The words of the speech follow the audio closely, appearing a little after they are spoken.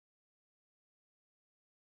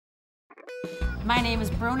My name is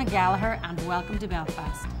Brona Gallagher and welcome to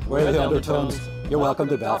Belfast. We're the Undertones. You're welcome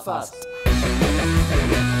to Belfast.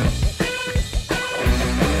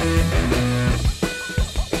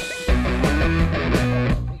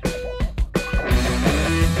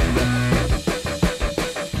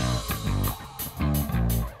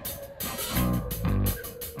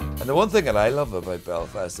 And the one thing that I love about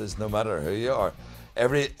Belfast is no matter who you are,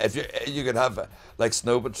 you could have like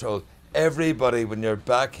Snow Patrol. Everybody, when you're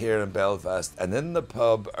back here in Belfast and in the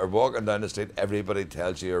pub or walking down the street, everybody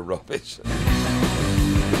tells you you're rubbish.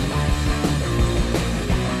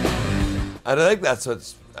 And I think that's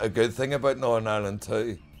what's a good thing about Northern Ireland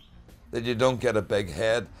too, that you don't get a big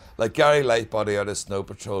head. Like Gary Lightbody out of Snow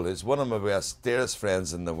Patrol, who's one of my best, dearest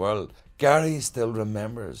friends in the world. Gary still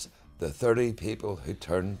remembers the 30 people who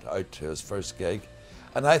turned out to his first gig.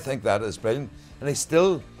 And I think that is brilliant. And he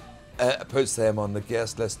still puts them on the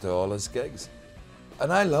guest list to all his gigs.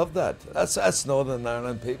 And I love that. That's Northern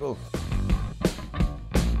Ireland people.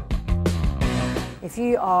 If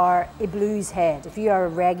you are a blues head, if you are a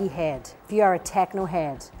reggae head, if you are a techno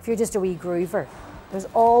head, if you're just a wee groover, there's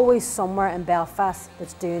always somewhere in Belfast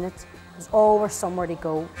that's doing it. There's always somewhere to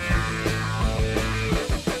go.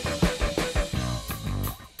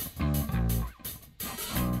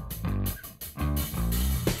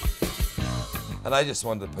 And I just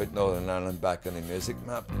wanted to put Northern Ireland back on the music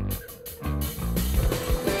map.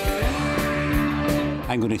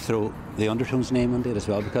 I'm going to throw the Undertones name into it as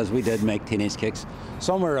well, because we did make Teenage Kicks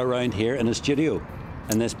somewhere around here in a studio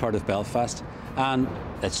in this part of Belfast. And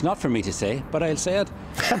it's not for me to say, but I'll say it.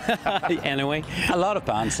 Anyway. A lot of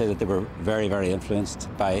bands say that they were very, very influenced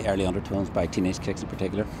by early Undertones, by Teenage Kicks in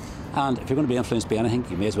particular. And if you're going to be influenced by anything,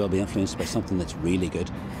 you may as well be influenced by something that's really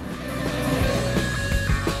good.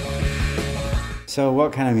 So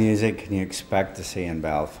what kind of music can you expect to see in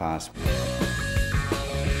Belfast?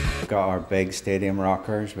 We've got our big stadium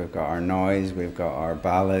rockers, we've got our noise, we've got our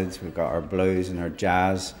ballads, we've got our blues and our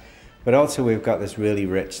jazz, but also we've got this really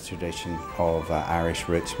rich tradition of Irish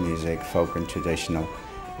roots music, folk and traditional,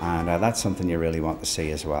 and that's something you really want to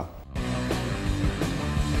see as well.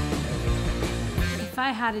 If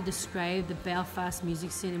I had to describe the Belfast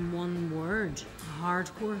music scene in one word,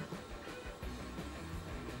 hardcore.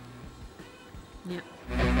 Yeah.